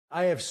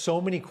I have so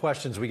many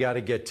questions we got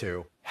to get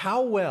to.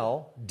 How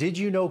well did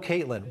you know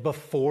Kaitlyn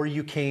before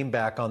you came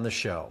back on the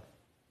show?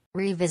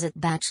 Revisit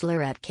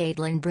Bachelorette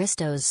Kaitlyn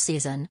Bristowe's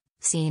season,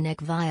 see Nick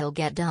Viall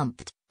get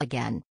dumped,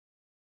 again.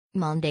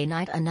 Monday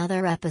night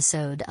another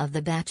episode of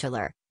The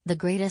Bachelor, The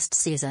Greatest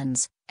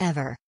Seasons,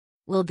 Ever,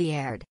 will be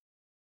aired.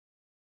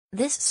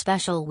 This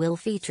special will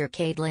feature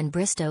Kaitlyn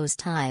Bristowe's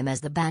time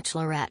as the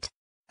Bachelorette.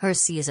 Her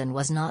season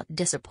was not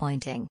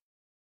disappointing.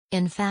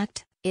 In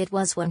fact, it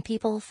was when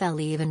people fell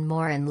even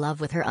more in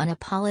love with her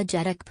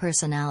unapologetic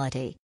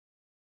personality.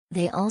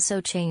 They also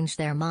changed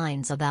their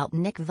minds about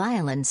Nick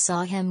Viall and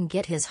saw him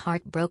get his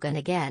heart broken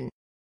again.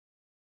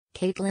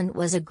 Kaitlyn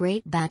was a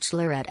great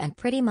bachelorette and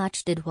pretty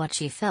much did what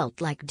she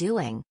felt like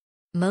doing.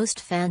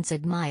 Most fans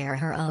admire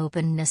her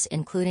openness,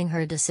 including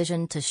her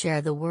decision to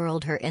share the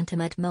world her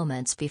intimate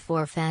moments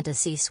before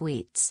fantasy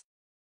suites.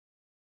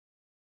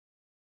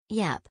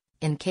 Yep,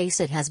 in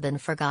case it has been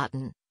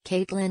forgotten,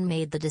 Kaitlyn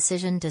made the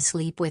decision to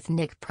sleep with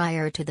Nick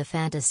prior to the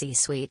fantasy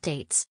suite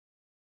dates.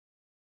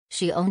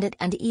 She owned it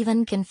and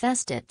even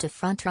confessed it to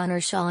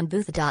frontrunner Shawn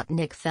Booth.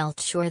 Nick felt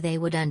sure they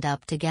would end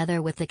up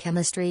together with the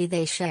chemistry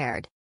they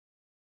shared.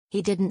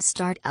 He didn't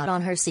start out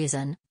on her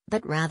season,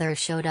 but rather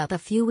showed up a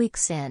few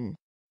weeks in.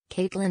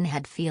 Kaitlyn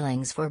had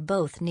feelings for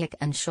both Nick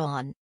and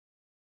Shawn.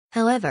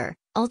 However,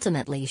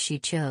 ultimately she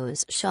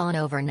chose Shawn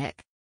over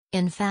Nick.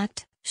 In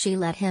fact, she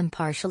let him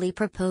partially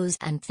propose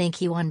and think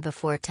he won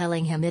before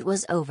telling him it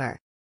was over.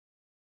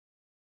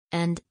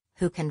 And,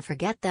 who can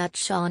forget that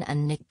Shawn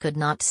and Nick could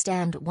not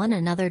stand one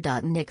another?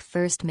 Nick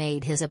first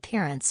made his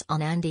appearance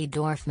on Andy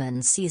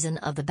Dorfman's season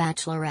of The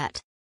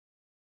Bachelorette.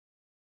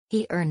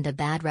 He earned a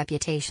bad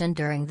reputation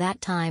during that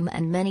time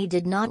and many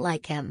did not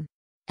like him.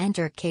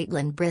 Enter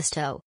Kaitlyn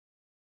Bristowe.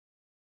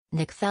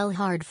 Nick fell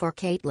hard for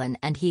Kaitlyn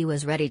and he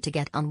was ready to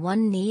get on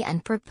one knee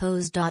and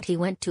propose. He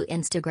went to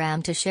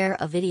Instagram to share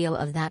a video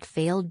of that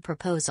failed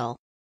proposal.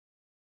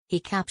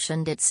 He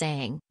captioned it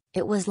saying,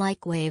 "It was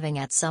like waving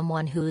at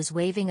someone who's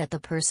waving at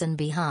the person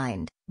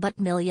behind, but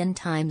million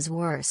times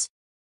worse.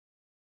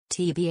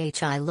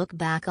 TBH, I look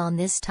back on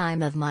this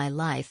time of my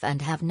life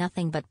and have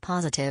nothing but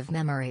positive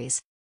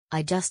memories.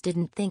 I just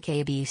didn't think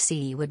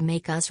ABC would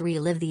make us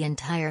relive the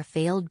entire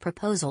failed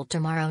proposal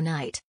tomorrow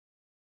night.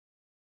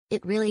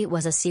 It really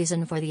was a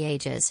season for the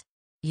ages.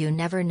 You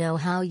never know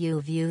how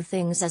you view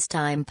things as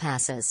time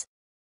passes.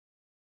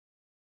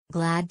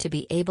 Glad to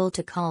be able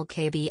to call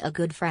KB a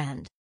good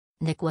friend."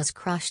 Nick was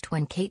crushed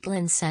when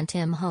Kaitlyn sent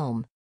him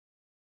home.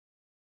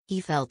 He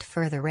felt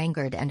further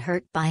angered and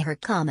hurt by her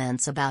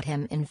comments about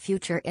him in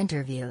future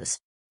interviews.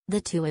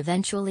 The two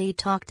eventually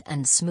talked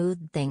and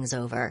smoothed things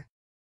over.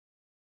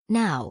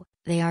 Now,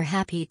 they are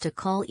happy to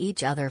call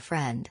each other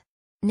friend.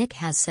 Nick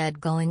has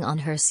said going on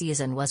her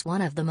season was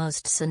one of the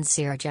most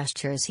sincere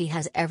gestures he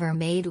has ever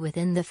made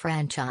within the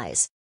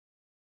franchise.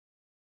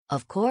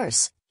 Of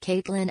course,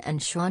 Kaitlyn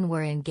and Shawn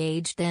were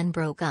engaged then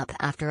broke up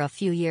after a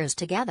few years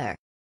together.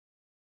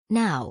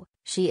 Now,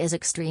 she is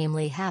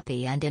extremely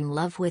happy and in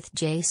love with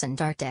Jason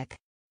Dartek.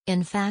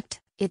 In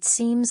fact, it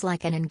seems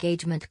like an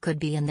engagement could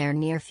be in their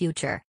near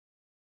future.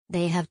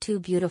 They have two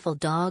beautiful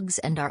dogs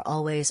and are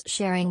always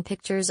sharing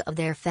pictures of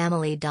their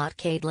family.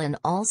 Kaitlyn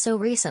also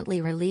recently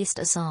released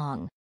a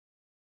song.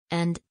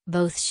 And,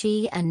 both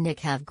she and Nick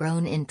have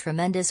grown in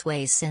tremendous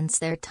ways since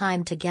their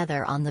time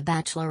together on The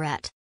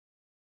Bachelorette.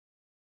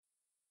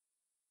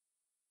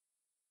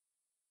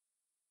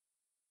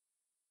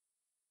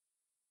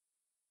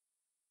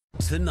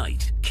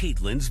 Tonight,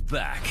 Kaitlyn's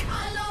back.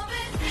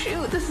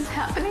 Shoot, this is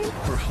happening.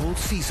 Her whole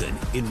season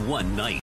in one night.